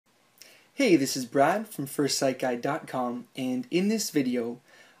Hey, this is Brad from FirstSiteGuide.com, and in this video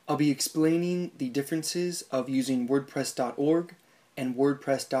I'll be explaining the differences of using WordPress.org and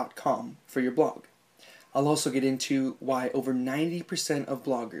WordPress.com for your blog. I'll also get into why over 90% of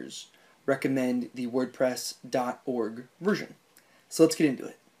bloggers recommend the WordPress.org version. So let's get into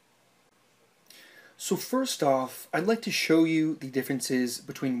it. So first off, I'd like to show you the differences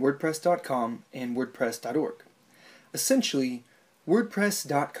between WordPress.com and WordPress.org. Essentially,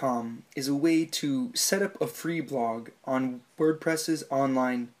 WordPress.com is a way to set up a free blog on WordPress's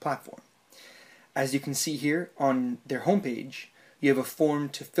online platform. As you can see here on their homepage, you have a form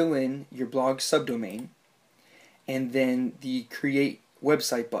to fill in your blog subdomain and then the Create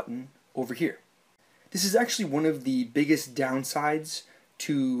Website button over here. This is actually one of the biggest downsides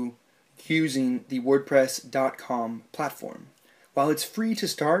to using the WordPress.com platform. While it's free to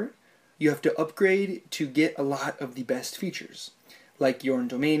start, you have to upgrade to get a lot of the best features, like your own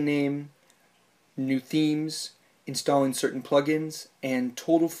domain name, new themes, installing certain plugins, and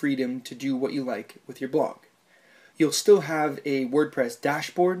total freedom to do what you like with your blog. You'll still have a WordPress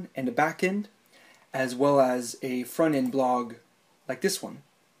dashboard and a backend, as well as a front-end blog like this one.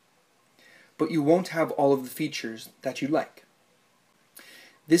 But you won't have all of the features that you like.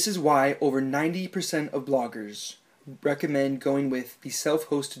 This is why over 90% of bloggers recommend going with the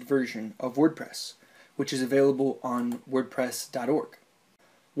self-hosted version of WordPress, which is available on WordPress.org.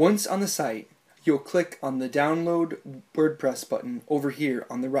 Once on the site, you'll click on the Download WordPress button over here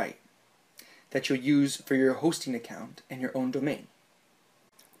on the right that you'll use for your hosting account and your own domain.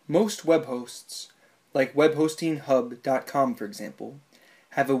 Most web hosts, like webhostinghub.com for example,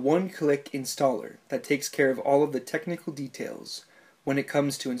 have a one-click installer that takes care of all of the technical details when it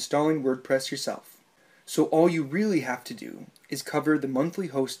comes to installing WordPress yourself. So all you really have to do is cover the monthly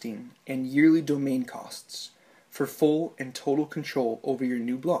hosting and yearly domain costs for full and total control over your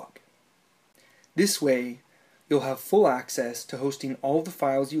new blog. This way, you'll have full access to hosting all the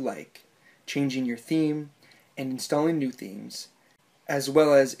files you like, changing your theme, and installing new themes, as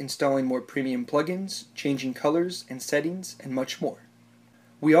well as installing more premium plugins, changing colors and settings, and much more.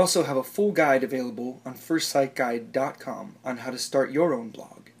 We also have a full guide available on FirstSiteGuide.com on how to start your own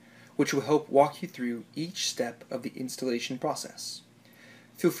blog, which will help walk you through each step of the installation process.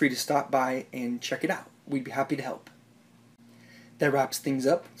 Feel free to stop by and check it out. We'd be happy to help. That wraps things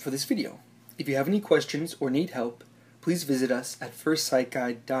up for this video. If you have any questions or need help, please visit us at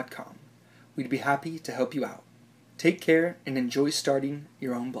FirstSiteGuide.com. We'd be happy to help you out. Take care and enjoy starting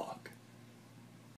your own blog.